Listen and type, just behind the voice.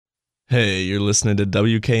Hey, you're listening to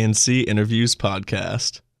WKNC Interviews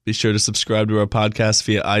Podcast. Be sure to subscribe to our podcast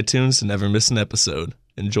via iTunes to never miss an episode.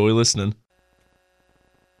 Enjoy listening.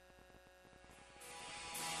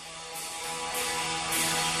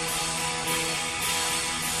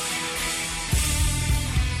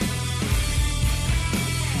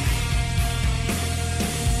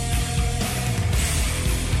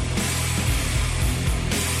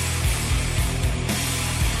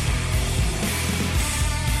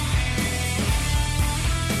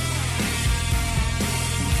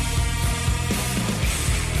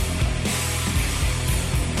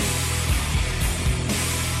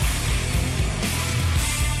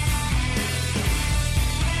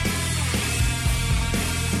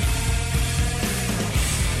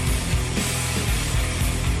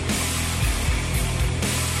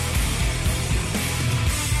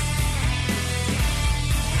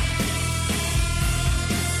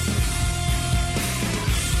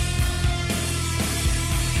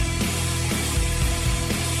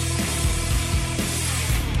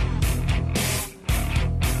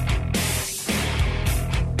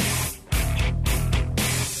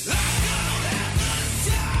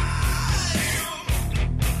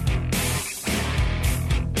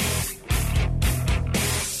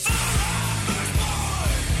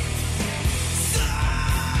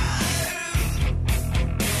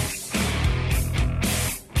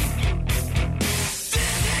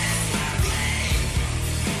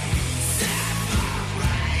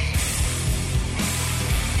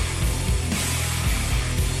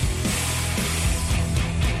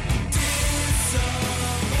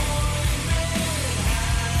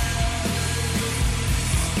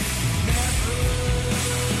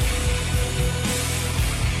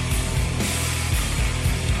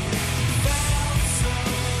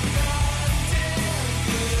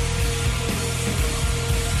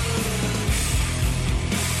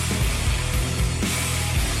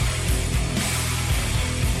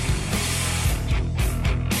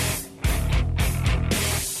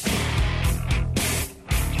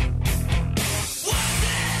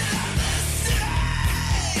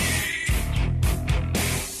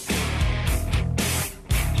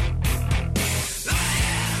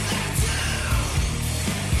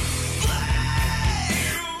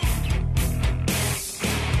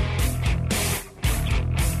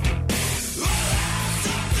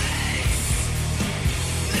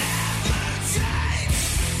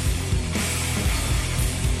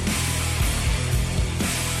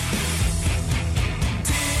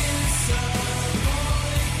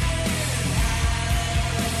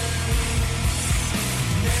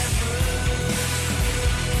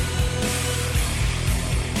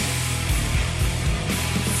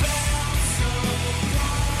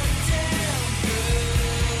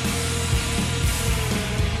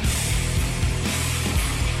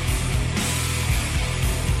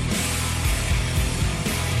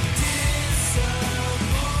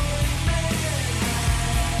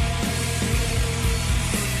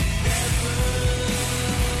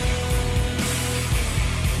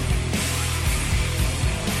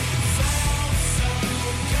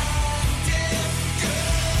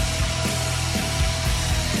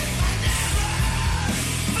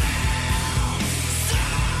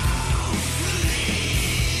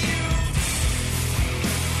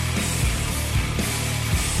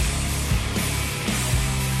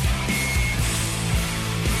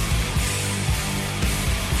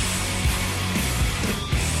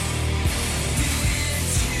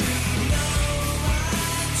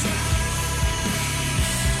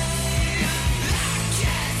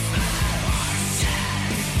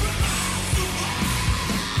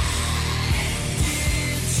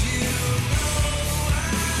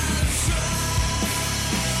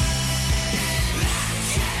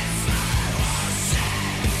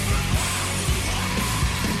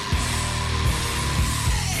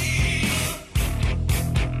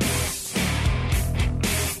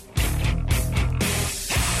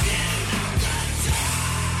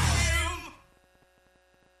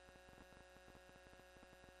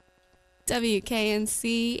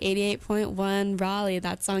 WKNC 88.1 Raleigh.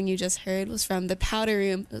 That song you just heard was from The Powder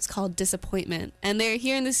Room. It was called Disappointment. And they're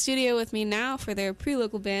here in the studio with me now for their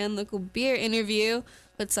pre-local band, local beer interview.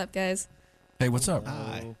 What's up, guys? Hey, what's up?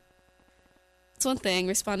 Hi. It's one thing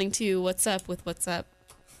responding to what's up with what's up.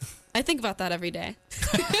 I think about that every day.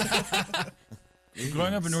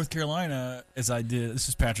 Growing up in North Carolina, as I did, this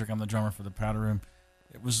is Patrick, I'm the drummer for The Powder Room.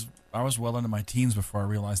 I was well into my teens before I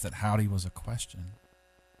realized that howdy was a question.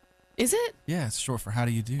 Is it? Yeah, it's short for how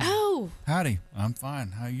do you do. Oh. Howdy, I'm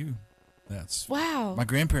fine. How are you? That's wow. My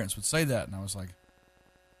grandparents would say that, and I was like,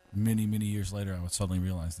 many, many years later, I would suddenly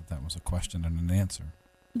realize that that was a question and an answer.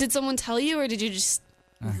 Did someone tell you, or did you just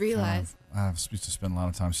realize? I used to spend a lot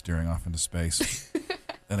of time staring off into space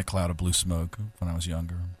in a cloud of blue smoke when I was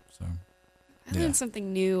younger. So I learn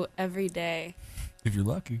something new every day. If you're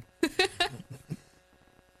lucky.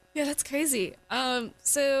 Yeah, that's crazy.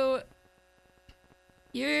 So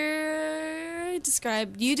you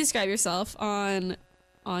describe yourself on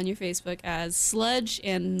your Facebook as sludge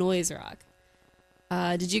and noise rock.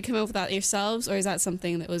 Did you come up with that yourselves, or is that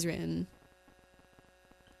something that was written?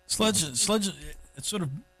 Sludge. It's sort of.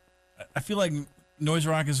 I feel like noise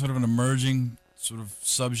rock is sort of an emerging sort of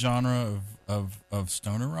subgenre of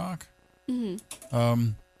stoner rock. Mm-hmm.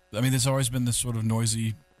 I mean, there's always been this sort of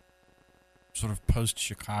noisy, sort of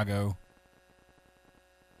post-Chicago,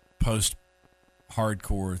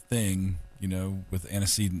 post-hardcore thing, you know, with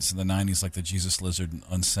antecedents in the 90s like the Jesus Lizard and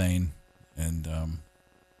Unsane and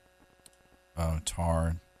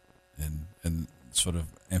Tar and sort of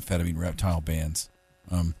amphetamine reptile bands.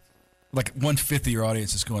 Like 1/5 of your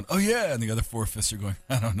audience is going, oh yeah, and the other 4/5 are going,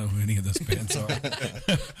 I don't know who any of those bands are.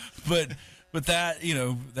 But that, you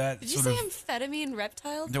know, that Did you sort say of amphetamine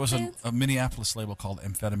reptile there was bands? a Minneapolis label called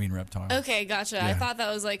Amphetamine Reptile. Okay, gotcha. I Yeah. thought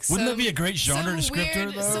that was like Wouldn't some, that be a great genre some descriptor,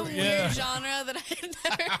 weird, though? Some Yeah. weird genre that I had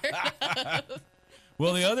never heard of.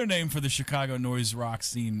 Well, the other name for the Chicago noise rock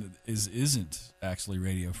scene isn't actually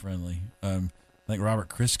radio friendly. I think Robert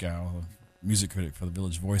Christgau, a music critic for the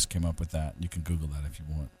Village Voice, came up with that. You can Google that if you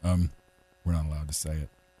want. We're not allowed to say it,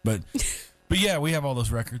 but yeah, we have all those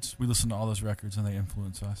records. We listen to all those records, and they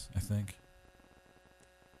influence us, I think.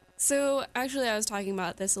 So, actually, I was talking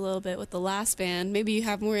about this a little bit with the last band. Maybe you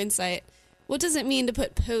have more insight. What does it mean to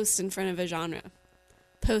put post in front of a genre?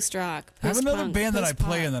 Post rock. I have Post another punk, band that I post-pop.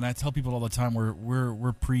 play in that I tell people all the time.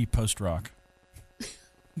 We're pre post rock.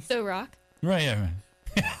 So rock. Right? Yeah.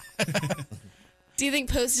 Do you think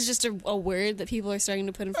post is just a word that people are starting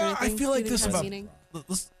to put in front of I things? feel Do you like think this it has about meaning?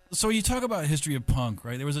 So you talk about history of punk,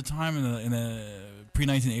 right? There was a time in the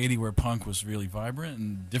pre-1980 where punk was really vibrant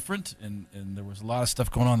and different, and there was a lot of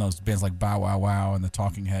stuff going on. Those bands like Bow Wow Wow and the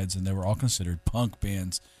Talking Heads, and they were all considered punk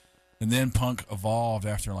bands. And then punk evolved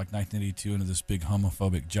after like 1982 into this big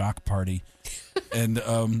homophobic jock party, and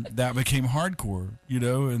that became hardcore, you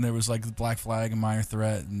know. And there was like the Black Flag and Minor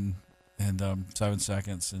Threat and 7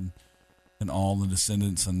 Seconds and All the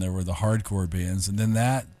Descendants, and there were the hardcore bands, and then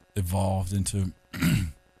that evolved into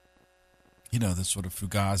you know, the sort of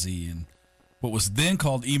Fugazi and what was then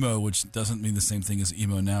called emo, which doesn't mean the same thing as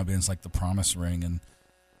emo now. Bands like the Promise Ring and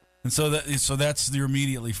so that's your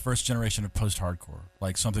immediately first generation of post-hardcore,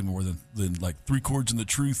 like something more than like 3 Chords and the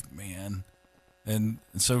Truth, man. And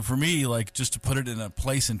so for me, like just to put it in a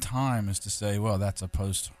place and time is to say, well, that's a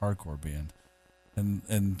post-hardcore band,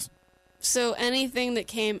 and So anything that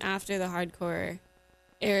came after the hardcore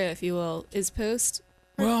era, if you will, is post.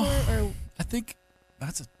 Well, or I think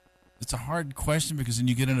it's a hard question because then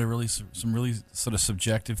you get into some really sort of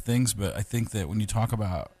subjective things. But I think that when you talk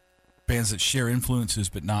about bands that share influences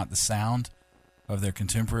but not the sound of their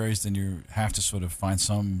contemporaries, then you have to sort of find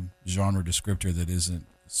some genre descriptor that isn't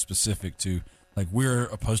specific to, like, we're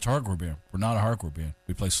a post-hardcore band. We're not a hardcore band.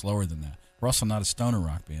 We play slower than that. We're also not a stoner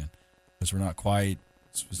rock band because we're not quite,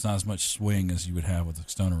 it's not as much swing as you would have with a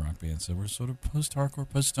stoner rock band. So we're sort of post-hardcore,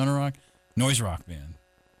 post-stoner rock, noise rock band.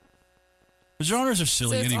 The genres are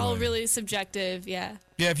silly so it's anyway. all really subjective, yeah.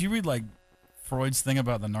 Yeah, if you read like Freud's thing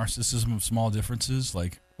about the narcissism of small differences,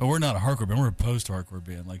 like, oh, we're not a hardcore band, we're a post-hardcore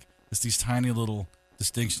band. Like, it's these tiny little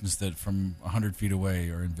distinctions that from 100 feet away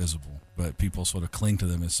are invisible, but people sort of cling to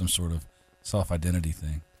them as some sort of self-identity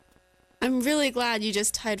thing. I'm really glad you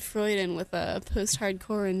just tied Freud in with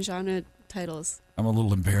post-hardcore and genre titles. I'm a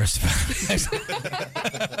little embarrassed about it.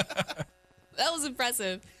 That was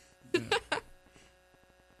impressive.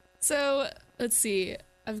 So, let's see.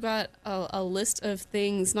 I've got a list of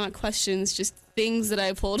things, not questions, just things that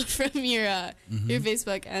I pulled from your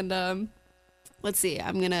Facebook. And let's see.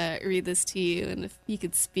 I'm going to read this to you, and if you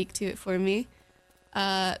could speak to it for me.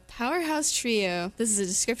 Powerhouse Trio. This is a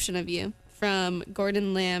description of you from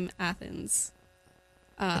Gordon Lamb, Athens.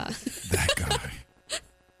 That guy.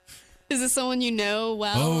 Is this someone you know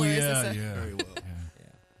well? Oh, or is yeah, this yeah. Very well.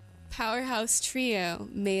 Powerhouse Trio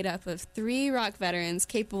made up of 3 rock veterans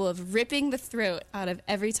capable of ripping the throat out of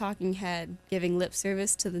every talking head, giving lip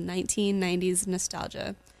service to the 1990s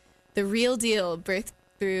nostalgia. The real deal birthed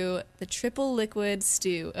through the triple liquid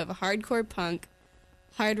stew of hardcore punk,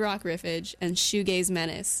 hard rock riffage, and shoegaze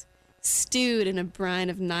menace, stewed in a brine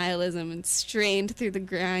of nihilism and strained through the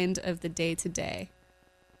grind of the day-to-day.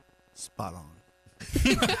 Spot on.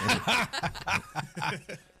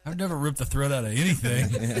 I've never ripped the throat out of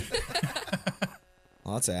anything.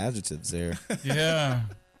 Lots of adjectives there. Yeah.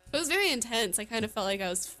 It was very intense. I kind of felt like I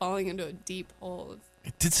was falling into a deep hole.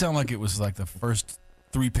 It did sound like it was like the first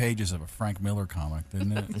 3 pages of a Frank Miller comic,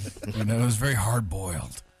 didn't it? You know, it was very hard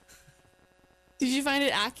boiled. Did you find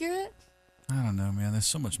it accurate? I don't know, man. There's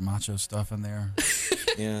so much macho stuff in there.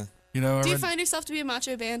 Yeah. You know, Do you find yourself to be a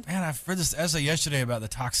macho band? Man, I've read this essay yesterday about the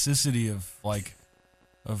toxicity of like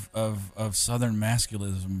of Southern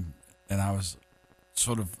masculism, and I was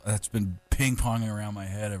sort of that's been ping ponging around my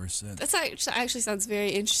head ever since. That actually sounds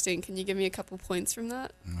very interesting. Can you give me a couple points from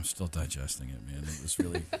that? I'm still digesting it, man. It was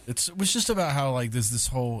really it was just about how like there's this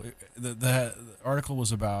whole the article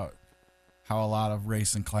was about how a lot of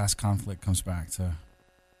race and class conflict comes back to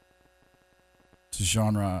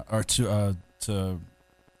genre or to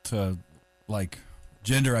like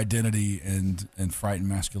gender identity and frightened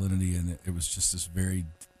masculinity, and it was just this very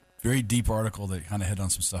very deep article that kind of hit on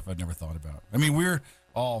some stuff I'd never thought about. I mean, we're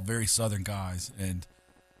all very Southern guys, and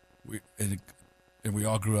we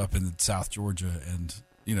all grew up in South Georgia, and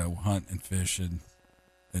you know, hunt and fish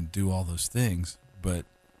and do all those things, but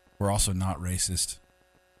we're also not racist,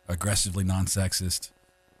 aggressively non-sexist,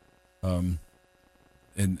 and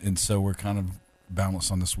so we're kind of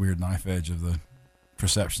balanced on this weird knife edge of the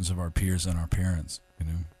perceptions of our peers and our parents, you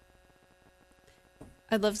know.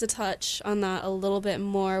 I'd love to touch on that a little bit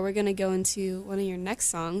more. We're going to go into one of your next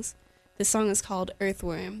songs. This song is called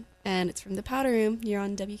Earthworm, and it's from the Powder Room. You're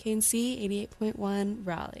on WKNC 88.1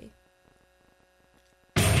 Raleigh.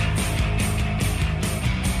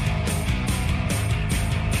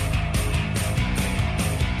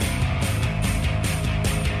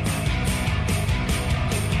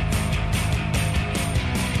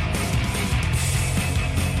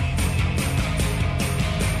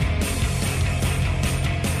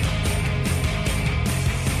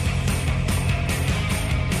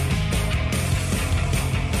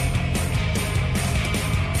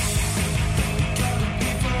 Gotta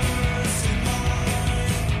be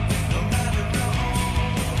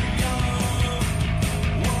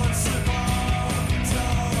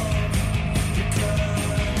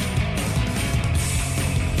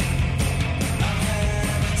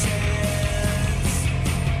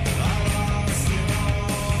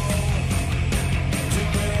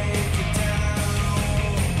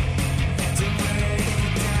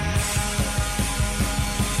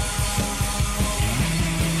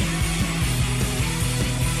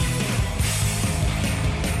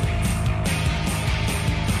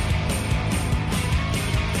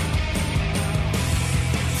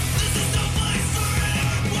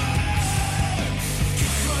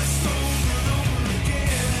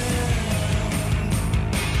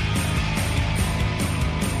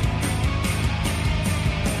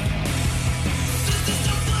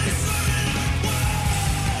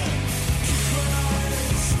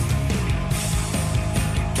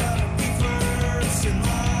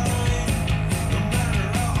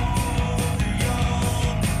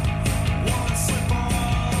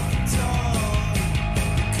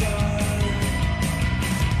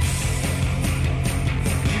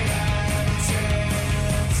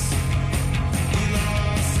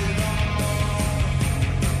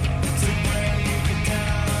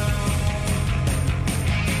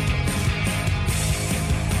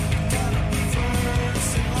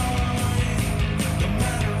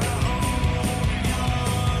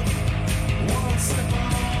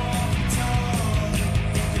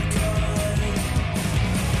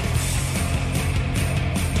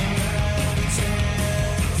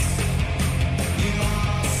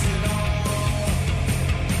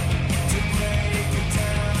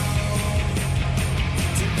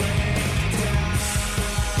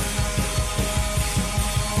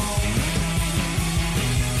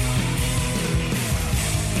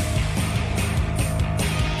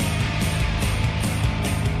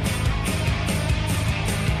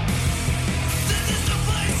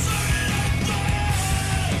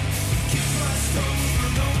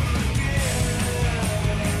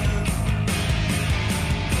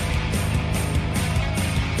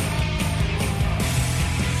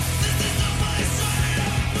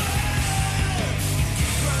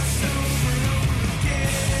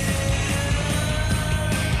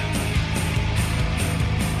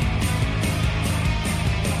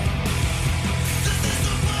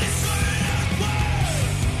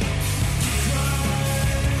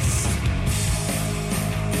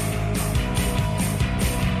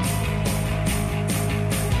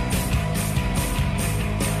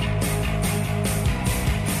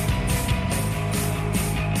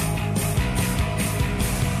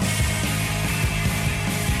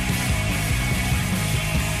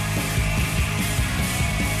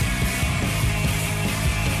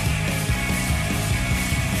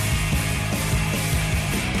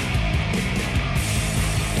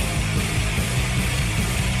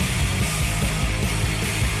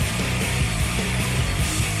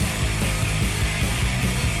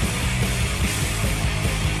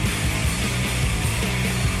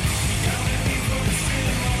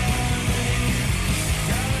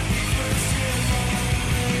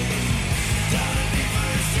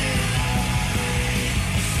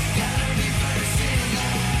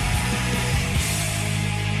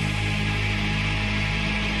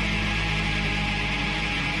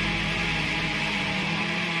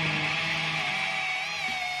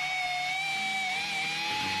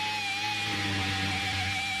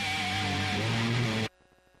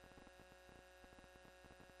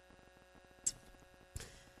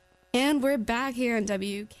And we're back here on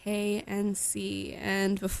WKNC.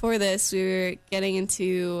 And before this, we were getting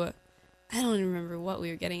into, I don't even remember what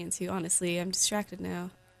we were getting into, honestly. I'm distracted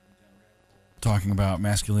now. Talking about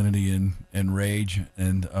masculinity and rage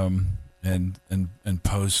and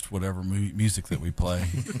post whatever music that we play.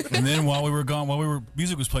 And then while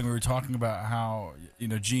music was playing, we were talking about how,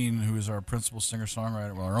 Gene, who is our principal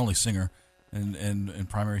singer-songwriter, well, our only singer and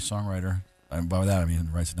primary songwriter, and by that I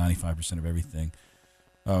mean writes 95% of everything,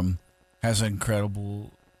 has an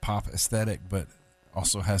incredible pop aesthetic, but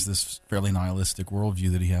also has this fairly nihilistic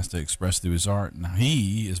worldview that he has to express through his art. Now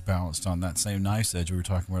he is balanced on that same nice edge we were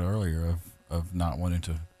talking about earlier of not wanting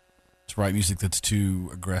to write music that's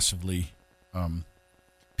too aggressively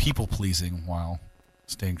people-pleasing while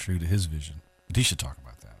staying true to his vision. But he should talk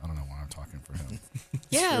about that. I don't know why I'm talking for him.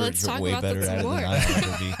 Yeah, let's talk about that some more.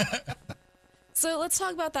 Be. So let's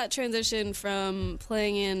talk about that transition from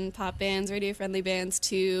playing in pop bands, radio-friendly bands,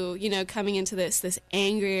 to, coming into this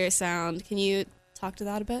angrier sound. Can you talk to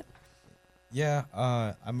that a bit? Yeah,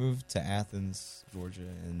 I moved to Athens, Georgia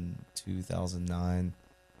in 2009,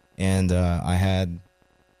 and I had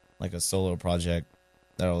like a solo project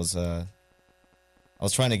that I was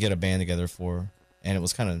trying to get a band together for, and it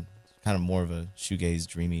was kind of more of a shoegaze,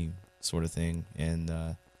 dreamy sort of thing. And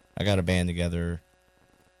I got a band together,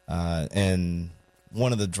 and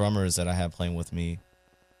one of the drummers that I had playing with me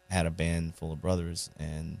had a band full of brothers,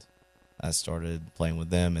 and I started playing with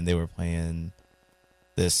them, and they were playing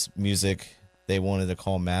this music they wanted to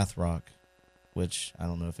call math rock, which I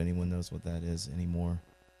don't know if anyone knows what that is anymore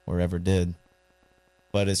or ever did.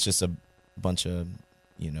 But it's just a bunch of,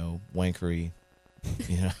 wankery.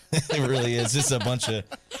 It really is. Just a bunch of,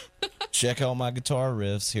 check out my guitar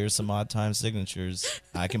riffs. Here's some odd time signatures.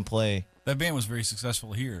 I can play. That band was very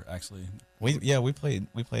successful here, actually. We played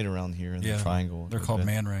around here in the Triangle. They're called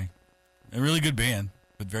Man Ray. A really good band,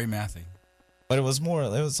 but very mathy. But it was more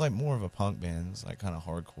of a punk band. It was like kind of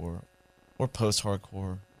hardcore, or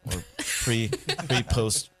post-hardcore, or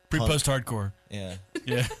pre-post hardcore. Yeah.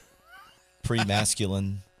 Yeah.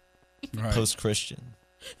 Pre-masculine, right. Post-Christian.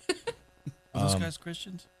 Were those guys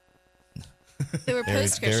Christians? They were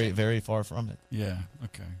post-Christian. Very, very far from it. Yeah.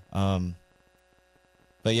 Okay.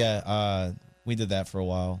 But yeah, we did that for a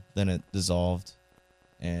while. Then it dissolved,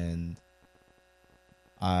 and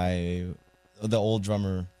the old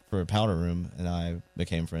drummer for Powder Room and I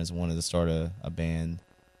became friends and wanted to start a band.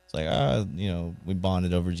 It's like, we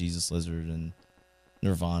bonded over Jesus Lizard and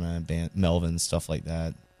Nirvana and Melvin, stuff like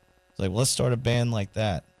that. It's like, well, let's start a band like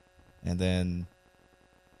that. And then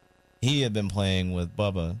he had been playing with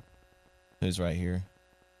Bubba, who's right here,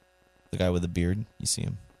 the guy with the beard. You see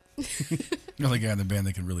him? The only guy in the band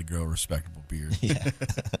that can really grow a respectable beard. Yeah.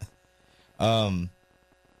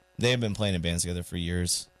 They had been playing in bands together for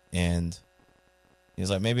years, and he was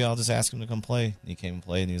like, maybe I'll just ask him to come play. And he came and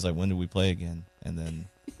played, and he was like, when do we play again? And then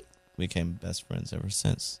we became best friends ever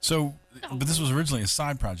since. So, but this was originally a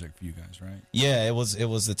side project for you guys, right? Yeah, it was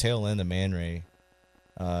the tail end of Man Ray,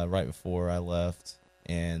 right before I left,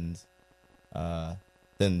 and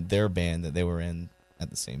then their band that they were in at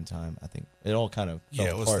the same time. I think it all kind of fell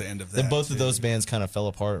apart. It was the end of that. Then both of those bands kind of fell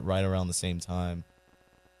apart right around the same time.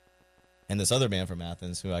 And this other band from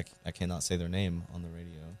Athens, who I cannot say their name on the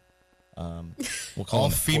radio, we'll call all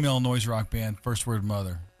them female noise rock band, First Word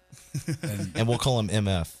Mother, and we'll call them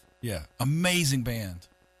MF. Yeah, amazing band.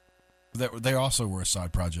 They also were a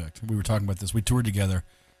side project. We were talking about this. We toured together.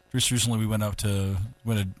 Just recently, we went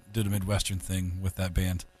did a Midwestern thing with that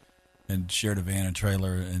band, and shared a van and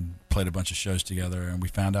trailer and played a bunch of shows together. And we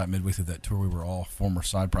found out midway through that tour we were all former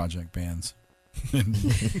side project bands. And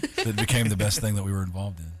it became the best thing that we were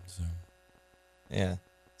involved in. So. Yeah.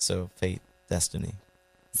 So fate, destiny.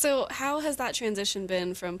 So how has that transition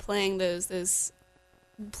been from playing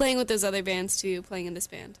playing with those other bands to playing in this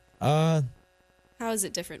band? How is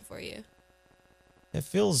it different for you? It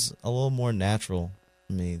feels a little more natural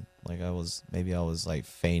to me. Like I was like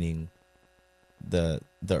feigning the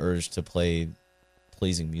urge to play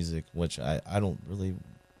pleasing music, which I don't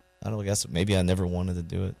guess maybe I never wanted to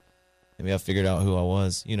do it. Maybe I figured out who I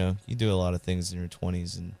was. You do a lot of things in your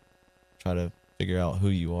 20s and try to figure out who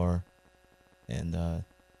you are. And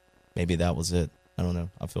maybe that was it. I don't know.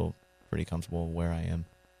 I feel pretty comfortable where I am.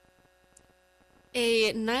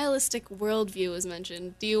 A nihilistic worldview was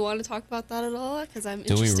mentioned. Do you want to talk about that at all? Because I'm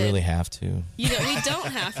interested. Do we really have to? We don't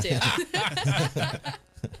have to.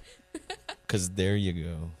 Because there you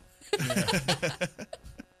go.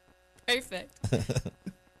 Perfect.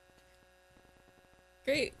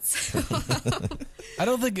 Great. I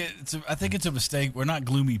don't think I think it's a mistake. We're not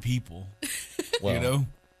gloomy people. Well,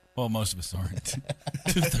 Well, most of us aren't.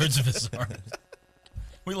 2/3 of us aren't.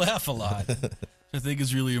 We laugh a lot, which I think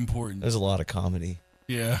is really important. There's a lot of comedy.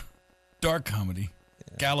 Yeah. Dark comedy.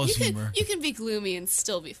 Gallows humor. You can be gloomy and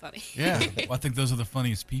still be funny. Yeah. Well, I think those are the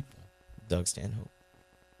funniest people. Doug Stanhope,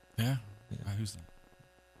 Yeah. Yeah. Who's that?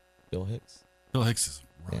 Bill Hicks. Bill Hicks is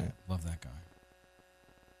right. Yeah. Love that guy.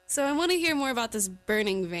 So I want to hear more about this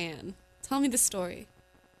burning van. Tell me the story.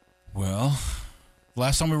 Well,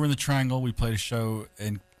 last time we were in the Triangle, we played a show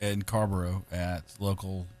in Carborough at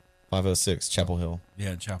local, 506 Chapel Hill.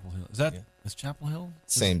 Chapel Hill. Is that, Yeah. is Chapel Hill?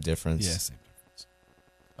 Same difference. Yeah, same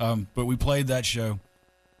difference. But we played that show,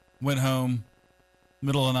 went home,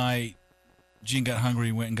 middle of the night. Gene got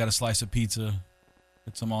hungry, went and got a slice of pizza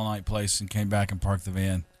at some all-night place and came back and parked the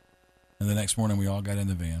van. And the next morning, we all got in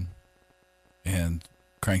the van and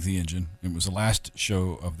cranked the engine. It was the last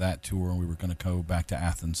show of that tour, and we were going to go back to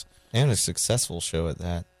Athens. And a successful show at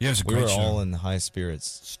that. Yeah, it was a We great were show. all in high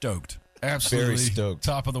spirits. Stoked. Absolutely. Very stoked.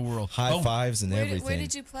 Top of the world. High Oh, fives and Where everything.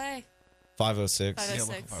 did you play? 506.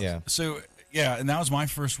 506. Yeah. So, yeah, and that was my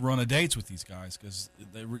first run of dates with these guys because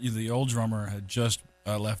the old drummer had just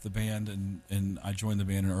left the band, and I joined the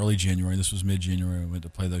band in early January. This was mid-January. We went to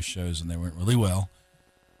play those shows, and they went really well.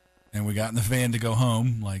 And we got in the van to go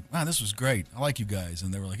home, like, wow, this was great. I like you guys.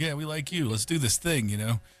 And they were like, yeah, we like you. Let's do this thing, you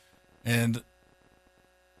know? And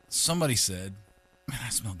somebody said, man, I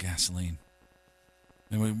smell gasoline.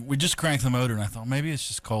 And we just cranked the motor, and I thought, maybe it's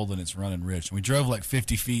just cold and it's running rich. And we drove like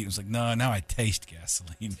 50 feet, and it was like, no, now I taste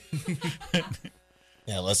gasoline.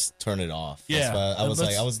 Yeah, let's turn it off. Yeah, That's why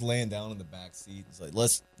let's- I was laying down in the back seat. It's like,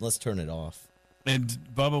 let's turn it off. And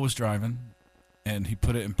Bubba was driving, and he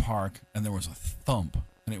put it in park, and there was a thump.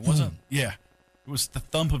 And it wasn't, it was the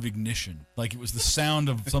thump of ignition. Like it was the sound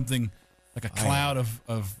of something, like a cloud of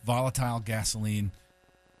volatile gasoline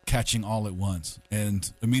catching all at once. And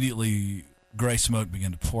immediately, gray smoke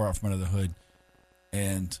began to pour out from under the hood.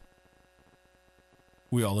 And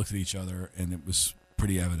we all looked at each other, and it was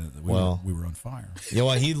pretty evident that we were on fire. You know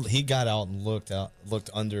what? He got out and looked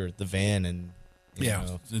under the van, and you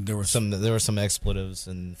know, there were there were some expletives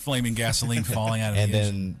and flaming gasoline falling out of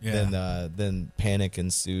and the engine. then panic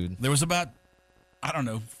ensued. There was about, I don't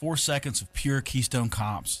know, 4 seconds of pure Keystone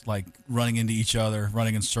Cops, like running into each other,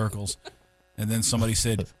 running in circles. And then somebody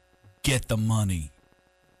said, get the money.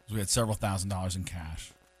 We had several $1,000s in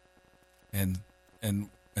cash. And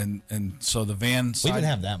so the van We side, didn't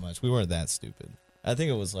have that much. We weren't that stupid. I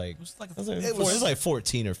think it was like it was like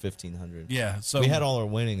 1,400 or 1,500. yeah. So we had all our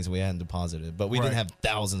winnings we hadn't deposited, but we didn't Right. have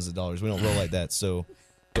thousands of dollars. We don't roll like that, so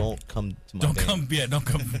don't come to my don't van.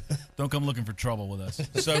 come looking for trouble with us.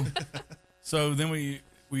 So then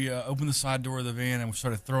we opened the side door of the van and we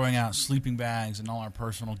started throwing out sleeping bags and all our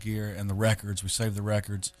personal gear and the records. We saved the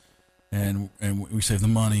records, and we saved the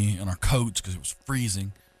money and our coats because it was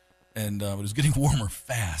freezing, and it was getting warmer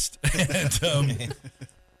fast.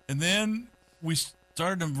 And then we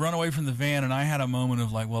started to run away from the van, and I had a moment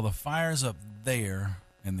of like, well, the fire's up there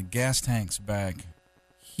and the gas tank's back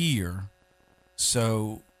here,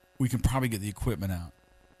 so we can probably get the equipment out.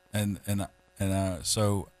 And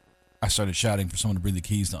so I started shouting for someone to bring the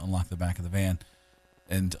keys to unlock the back of the van,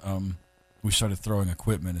 and we started throwing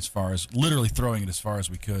equipment literally throwing it as far as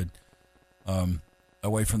we could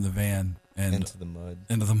away from the van and Into the mud.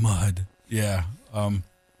 into the mud. Yeah.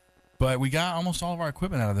 But we got almost all of our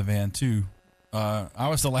equipment out of the van too. I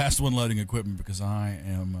was the last one loading equipment because I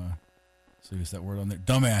am. See, is that word on there?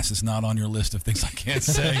 Dumbass is not on your list of things I can't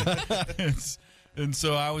say. And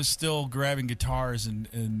so I was still grabbing guitars and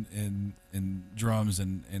drums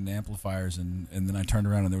and amplifiers, and then I turned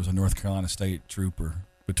around and there was a North Carolina State trooper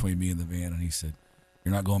between me and the van, and he said,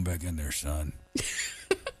 "You're not going back in there, son."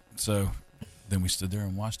 So then we stood there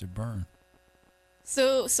and watched it burn.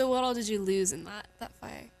 So what all did you lose in that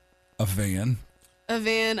fire? A van. A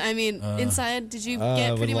van. I mean, inside, did you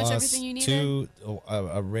get pretty much everything you needed?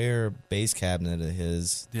 A rare bass cabinet of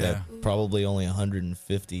his Yeah. that probably only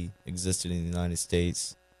 150 existed in the United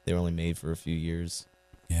States. They were only made for a few years.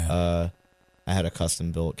 Yeah. I had a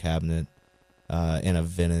custom built cabinet and a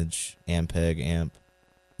vintage Ampeg amp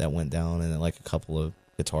that went down, and like a couple of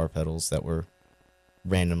guitar pedals that were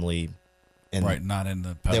randomly right, not in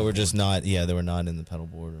the pedal they were board. just not they were not in the pedal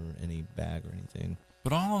board or any bag or anything.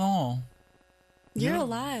 But all in all, You're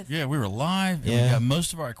alive. yeah, we were live. And Yeah. we got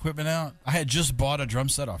most of our equipment out. I had just bought a drum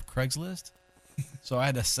set off Craigslist, so I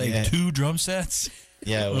had to save Yeah. 2 drum sets.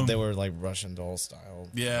 Yeah, they were like Russian doll style.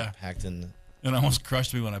 Yeah. packed in. And it almost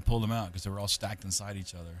crushed me when I pulled them out because they were all stacked inside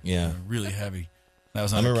each other. Yeah. They were really heavy. That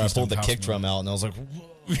was I on a remember I Keystone pulled the House kick mode. drum out and I was like, whoa.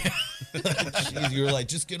 Jeez, you were like,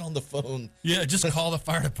 just get on the phone. Yeah, just call the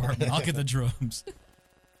fire department. I'll get the drums.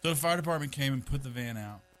 So the fire department came and put the van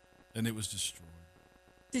out, and it was destroyed.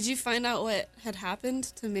 Did you find out what had happened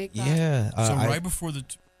to make that? Yeah. So I- right before the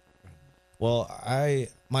Well,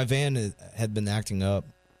 my van had been acting up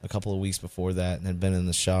a couple of weeks before that and had been in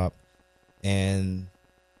the shop, and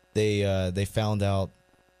they found out,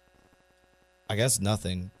 I guess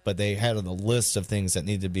nothing, but they had a list of things that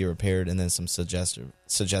needed to be repaired and then some suggested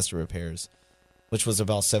repairs, which was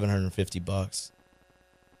about $750.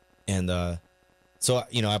 And so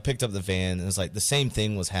I picked up the van and it was like the same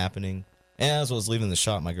thing was happening. And as I was leaving the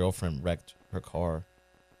shop, my girlfriend wrecked her car,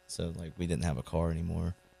 so like we didn't have a car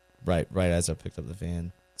anymore. Right as I picked up the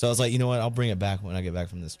van. So I was like, you know what? I'll bring it back when I get back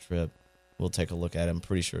from this trip. We'll take a look at it. I'm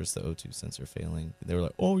pretty sure it's the O2 sensor failing. They were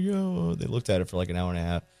like, oh, yeah. They looked at it for like an hour and a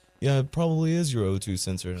half. Yeah, it probably is your O2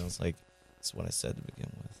 sensor. And I was like, that's what I said to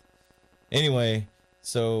begin with. Anyway,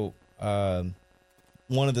 so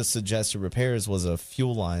one of the suggested repairs was a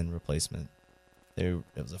fuel line replacement. It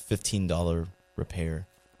was a $15 repair.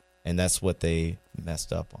 And that's what they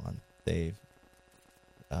messed up on.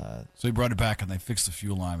 So they brought it back and they fixed the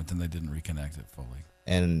fuel line, but then they didn't reconnect it fully.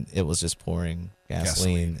 And it was just pouring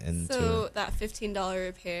gasoline into So that $15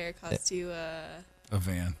 repair cost you A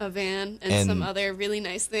van. a van and And- some other really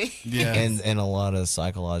nice thing. Yeah. and a lot of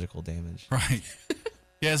psychological damage. Right.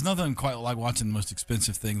 Yeah, it's nothing quite like watching the most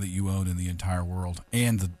expensive thing that you own in the entire world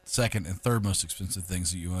and the second and third most expensive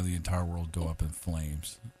things that you own in the entire world go up in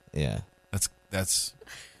flames. Yeah. That's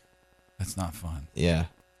not fun. Yeah.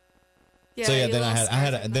 Yeah, So yeah, you then I lost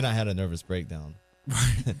had scars then I from had a nervous breakdown.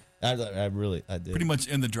 Right. I did. Pretty much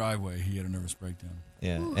in the driveway, he had a nervous breakdown.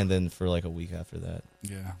 Yeah, and then for like a week after that.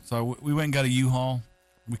 Yeah. So we went and got a U-Haul.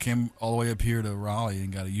 We came all the way up here to Raleigh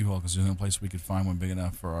and got a U-Haul because there's no place we could find one big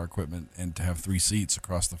enough for our equipment and to have 3 seats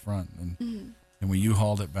across the front. And we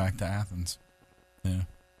U-Hauled it back to Athens. Yeah.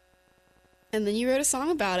 And then you wrote a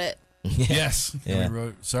song about it. Yes. Yeah. And we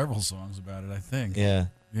wrote several songs about it, I think. Yeah.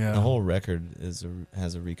 Yeah. The whole record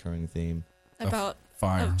has a recurring theme. About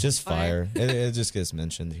Fire. Just Fire. fire. it just gets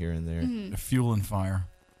mentioned here and there. Fuel and fire.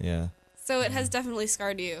 Yeah. so it has definitely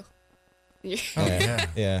scarred you. Oh, yeah.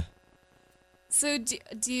 Yeah. So do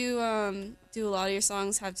you do a lot of your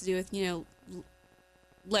songs have to do with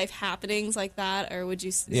life happenings like that, or would you?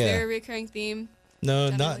 Is Yeah. there a recurring theme? No,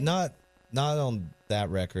 Generally. not on that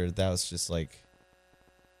record. That was just like.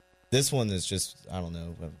 This one is just I don't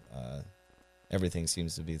know. Everything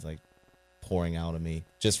seems to be like pouring out of me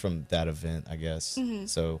just from that event, I guess.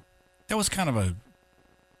 So That was kind of a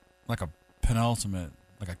penultimate,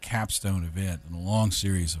 like a capstone event in a long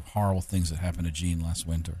series of horrible things that happened to Gene last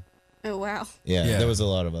winter. Oh wow. yeah, Yeah. there was a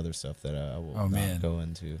lot of other stuff that I will Oh, not man. go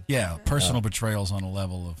into. Yeah, personal betrayals on a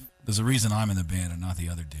level of there's a reason I'm in the band and not the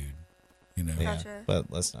other dude. You know, Yeah, Gotcha. but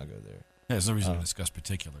let's not go there. there's no reason Oh. to discuss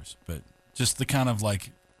particulars, but just the kind of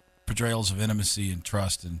like betrayals of intimacy and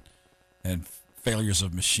trust and failures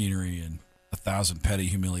of machinery and 1,000 petty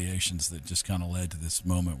humiliations that just kind of led to this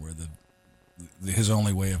moment where his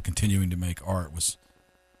only way of continuing to make art was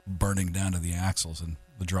burning down to the axles in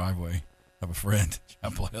the driveway of a friend,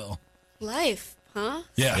 Chapel Hill. Life, huh?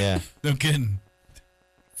 Yeah, Yeah. no kidding.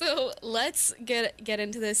 So let's get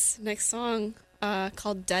into this next song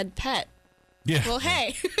called "Dead Pet." Yeah, Well,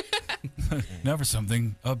 hey. now for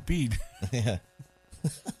something upbeat. Yeah.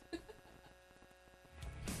 Dead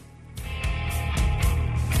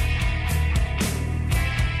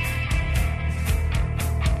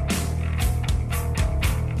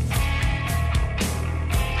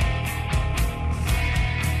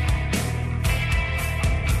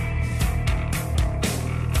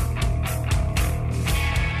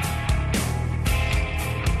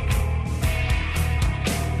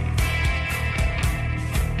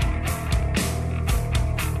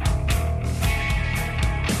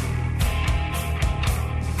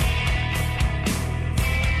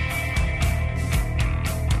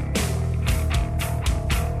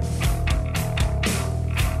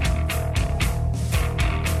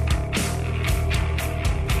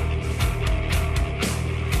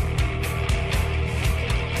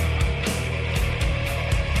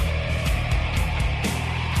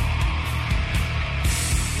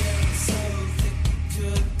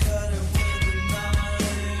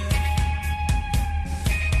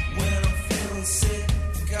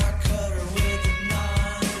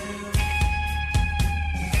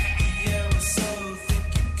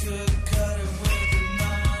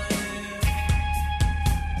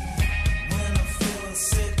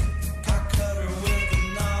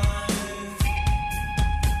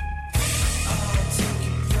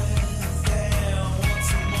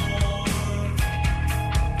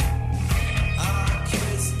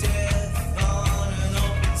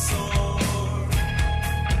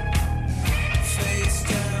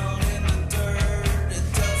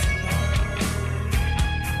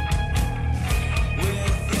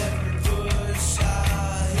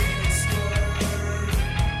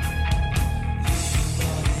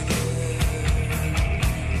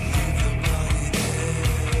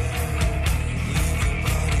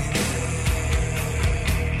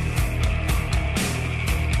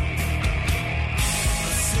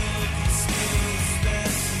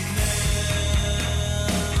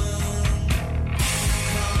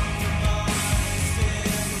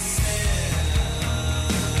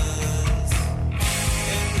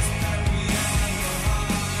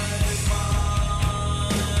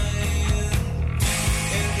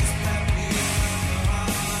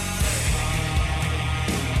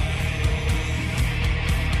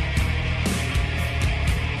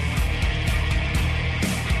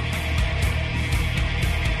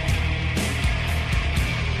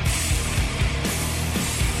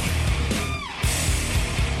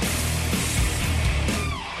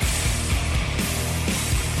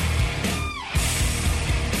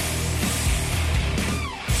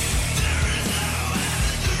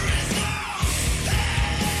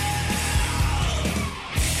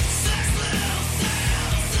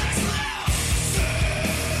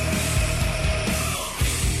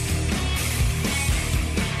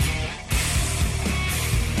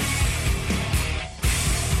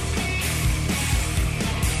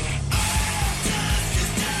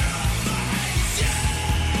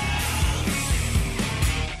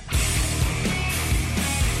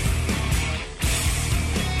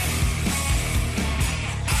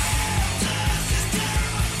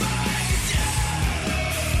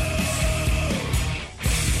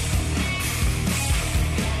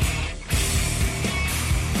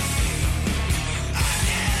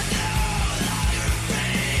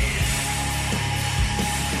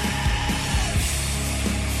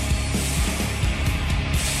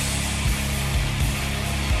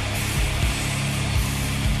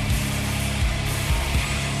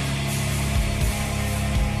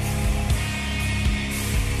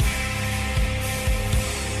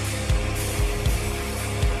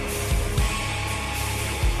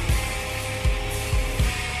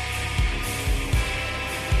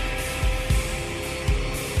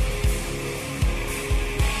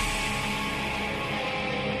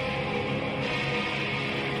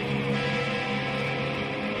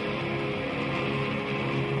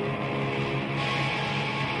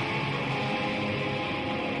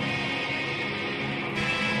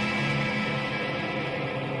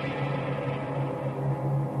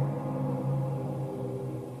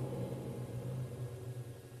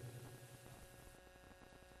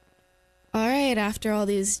after all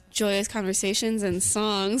these joyous conversations and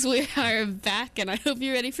songs, we are back, and I hope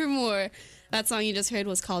you're ready for more. That song you just heard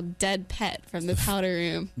was called Dead Pet from the Powder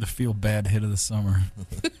Room. The feel bad hit of the summer.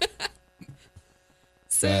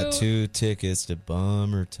 So, Got 2 tickets to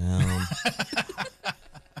Bummer Town.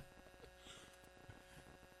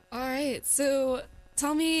 all right, so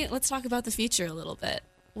tell me, let's talk about the future a little bit.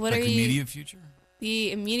 What Like are you, immediate future?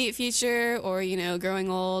 the immediate future, or, growing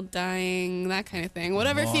old, dying, that kind of thing?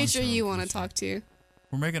 Whatever Long-term future you want to future. talk to.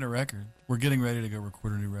 We're making a record. We're getting ready to go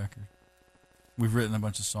record a new record. We've written a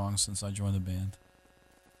bunch of songs since I joined the band.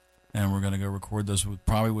 And we're going to go record those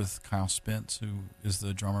probably with Kyle Spence, who is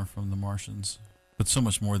the drummer from The Martians. But so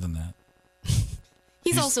much more than that.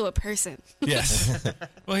 He's also a person. Yes.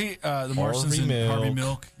 Well, The Martians and Milk. Harvey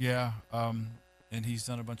Milk, yeah. And he's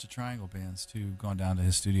done a bunch of Triangle bands, too, gone down to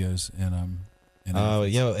his studios in Oh,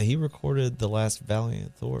 Athens. yeah, he recorded the last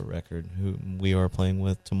Valiant Thor record, who we are playing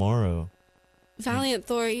with tomorrow. Valiant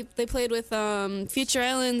Thor, they played with Future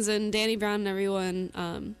Islands and Danny Brown and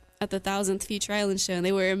everyone at the 1000th Future Island show, and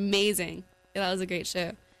they were amazing. Yeah, that was a great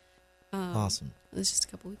show. Awesome. It was just a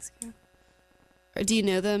couple weeks ago. Or do you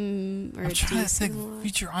know them? Or I'm do trying you to see think. them a lot?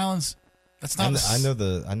 Future Islands. That's not. I know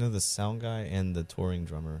the sound guy and the touring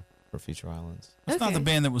drummer for Future Islands. That's not Okay. the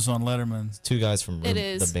band that was on Letterman. 2 guys from It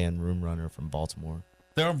is. the band Room Runner from Baltimore.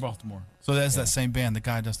 They're in Baltimore. So that's Yeah. that same band. The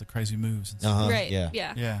guy does the crazy moves. And stuff. Uh-huh. Right. Yeah.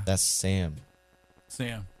 Yeah. Yeah. That's Sam.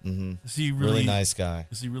 Sam. Mm-hmm. Is he Really nice guy.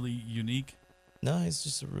 Is he really unique? No, he's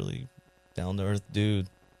just a really down to earth dude.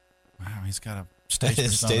 Wow, he's got a stage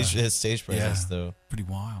his persona. stage presence Yeah. though. Pretty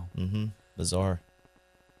wild. Mm-hmm. Bizarre.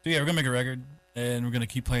 So yeah, we're gonna make a record, and we're gonna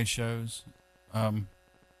keep playing shows.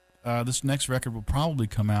 This next record will probably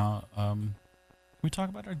come out. Can we talk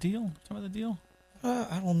about our deal? Talk about the deal.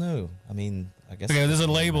 I don't know. I mean, I guess. Okay, there's a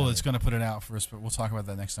label matter. that's gonna put it out for us, but we'll talk about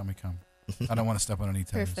that next time we come. I don't want to step on any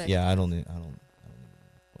toes. Perfect. Yeah, I don't.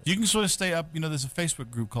 You can sort of stay up. There's a Facebook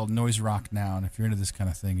group called Noise Rock Now, and if you're into this kind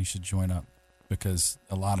of thing, you should join up because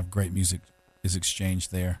a lot of great music is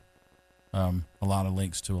exchanged there. A lot of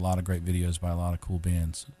links to a lot of great videos by a lot of cool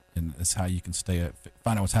bands, and that's how you can find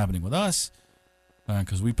out what's happening with us.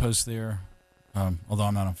 Because we post there, although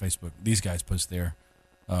I'm not on Facebook. These guys post there,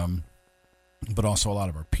 but also a lot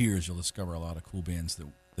of our peers. You'll discover a lot of cool bands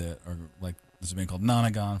that are like there's a band called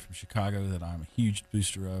Nonagon from Chicago that I'm a huge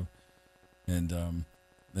booster of, and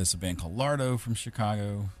there's a band called Lardo from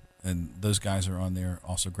Chicago, and those guys are on there.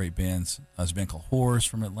 Also great bands. There's a band called Horrors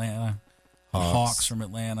from Atlanta, Hawks from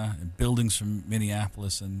Atlanta, and Buildings from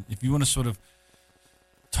Minneapolis. And if you want to sort of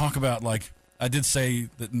talk about, like, I did say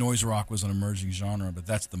that noise rock was an emerging genre, but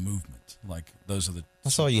that's the movement. Like, those are the... I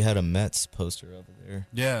saw you had a Mets poster over there.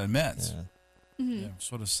 Yeah, Mets. Yeah. Mhm. Yeah,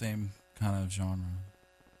 sort of same kind of genre.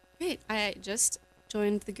 Great. I just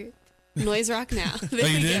joined the group. Noise Rock Now. There Oh,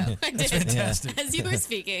 you we did? go. I That's did. fantastic. As you were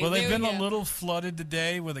speaking. Well, they've There been we a go. little flooded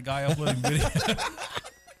today with a guy uploading video.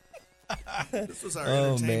 This was our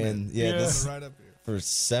Oh entertainment. man, yeah, Yeah. this Right up here. for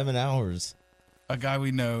 7 hours. A guy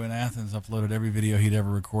we know in Athens uploaded every video he'd ever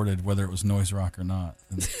recorded, whether it was noise rock or not.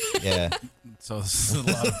 And Yeah, so this is a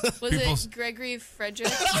lot of Was people's- it Gregory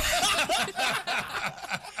Frederick?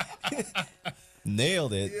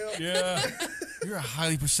 nailed it. Yeah. You're a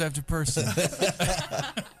highly perceptive person.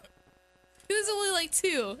 It was only like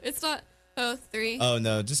 2. It's not. Oh, 3. Oh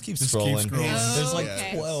no, just keep Just keep scrolling. scrolling. There's like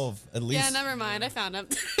Okay. 12 at least. Yeah, never mind. I found him.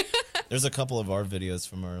 There's a couple of our videos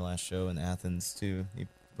from our last show in Athens too. He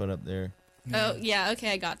put up there. Oh, yeah.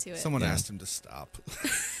 Okay, I got to it. Someone Yeah. asked him to stop.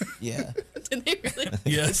 Yeah, Did they really?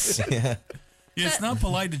 Yes. yeah. Yeah, it's not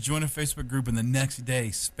polite to join a Facebook group and the next day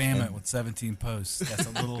spam it with 17 posts. That's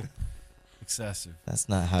a little excessive. That's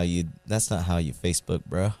not how you Facebook,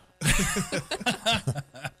 bro.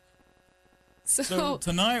 So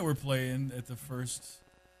tonight we're playing at the first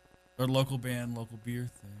our local band, local beer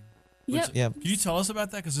thing. Yep. Yeah, Can you tell us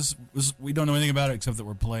about that? Because we don't know anything about it except that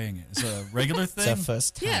we're playing it. It's a regular it's our thing.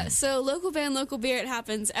 first time. Yeah, so local band, local beer, it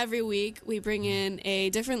happens every week. We bring in a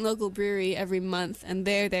different local brewery every month, and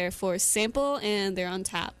they're there for sample, and they're on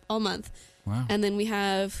tap all month. Wow. And then we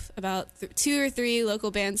have about 2 or 3 local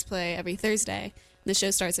bands play every Thursday. And the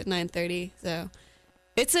show starts at 9:30, so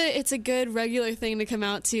it's a good regular thing to come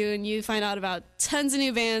out to, and you find out about tons of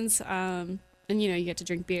new bands, and you get to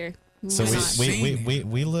drink beer. So Why not?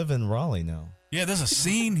 we live in Raleigh now. Yeah, there's a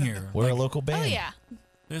scene here. We're Like, a local band. Oh yeah,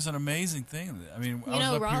 there's an amazing thing. I mean, I you was know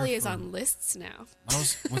up here Raleigh is for- on lists now.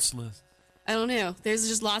 What's list? I don't know. There's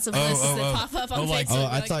just lots of Oh, lists oh, that oh. pop up on Oh, Facebook. like- Oh, You're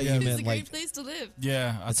I thought you this is meant a great like- place to live.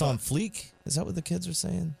 Yeah, It's on Fleek. Is that what the kids are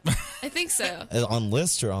saying? I think so. On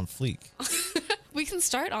List or on Fleek? We can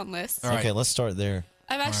start on lists. All right. Okay, let's start there.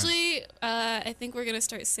 I've actually, I think we're gonna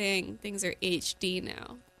start saying things are HD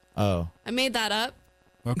now. Oh, I made that up,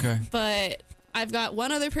 Okay. but I've got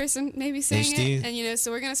one other person maybe saying HD? it, and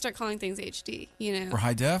so we're gonna start calling things HD. For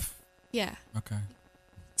high def? Yeah. Okay.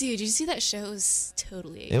 Dude, did you see that show? It was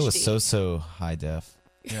totally HD. it was so high def.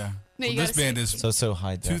 Yeah. No, you Well, this gotta band see- is So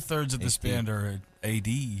high def. 2/3 of this HD. band are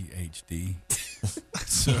ADHD.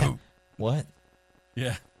 So, What?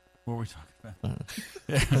 yeah. What were we talking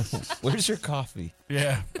about? Where's your coffee?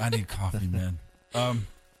 Yeah, I need coffee, man.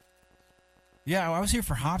 Yeah, I was here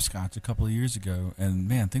for Hopscotch a couple of years ago, and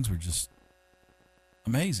man, things were just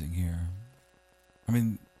amazing here. I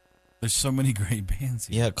mean, there's so many great bands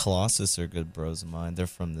here. Yeah, Colossus are good bros of mine. They're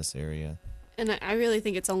from this area. And I really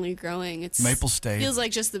think it's only growing. It's Maple State. feels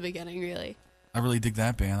like just the beginning, really. I really dig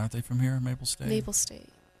that band. Aren't they from here, Maple State? Maple State.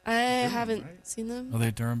 I haven't seen them. Are they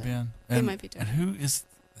a Durham band? They might be Durham. And who is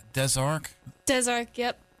Des Arc? Desark,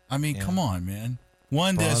 yep. I mean, Yeah. come on, man.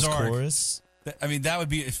 One Bronze Des Arc. Chorus. I mean, that would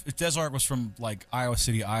be if Des Arc was from like Iowa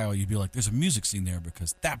City, Iowa. You'd be like, "There's a music scene there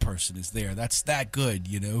because that person is there. That's that good."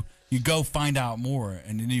 You know, you go find out more,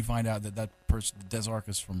 and then you find out that person, Des Arc,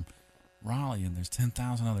 is from Raleigh, and there's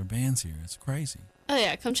 10,000 other bands here. It's crazy. Oh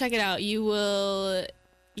yeah, come check it out. You will.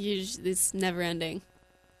 It's never ending.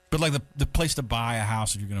 But like the place to buy a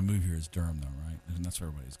house if you're going to move here is Durham, though, right? And that's where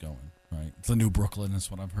everybody's going, right? It's the new Brooklyn.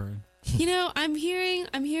 That's what I've heard. I'm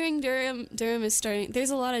hearing Durham is starting. There's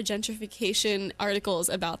a lot of gentrification articles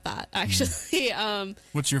about that. Actually,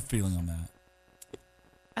 What's your feeling on that?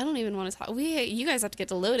 I don't even want to talk. You guys have to get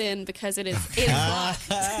to load in because it is 8 o'clock.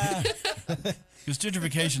 Because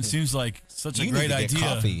gentrification seems like such a You great need to get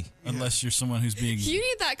idea, coffee. unless you're someone who's being. You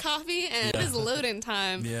need that coffee, and it is load in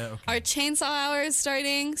time. Yeah. Okay. Our chainsaw hour is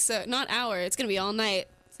starting, so not hour. It's gonna be all night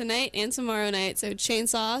tonight and tomorrow night. So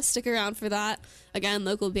chainsaw, stick around for that. Again,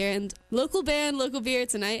 local band, local beer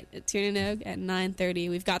tonight at Tunanog at 9:30.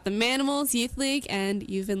 We've got the Manimals Youth League, and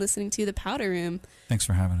you've been listening to the Powder Room. Thanks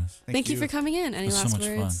for having us. Thank you for coming in. Any It was so last much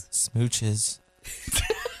words? Smooches.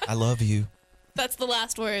 I love you. That's the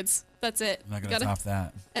last words. That's it. I'm not going to Gotta top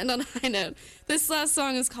that. end on a high note. This last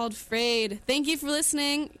song is called Frayed. Thank you for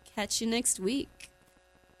listening. Catch you next week.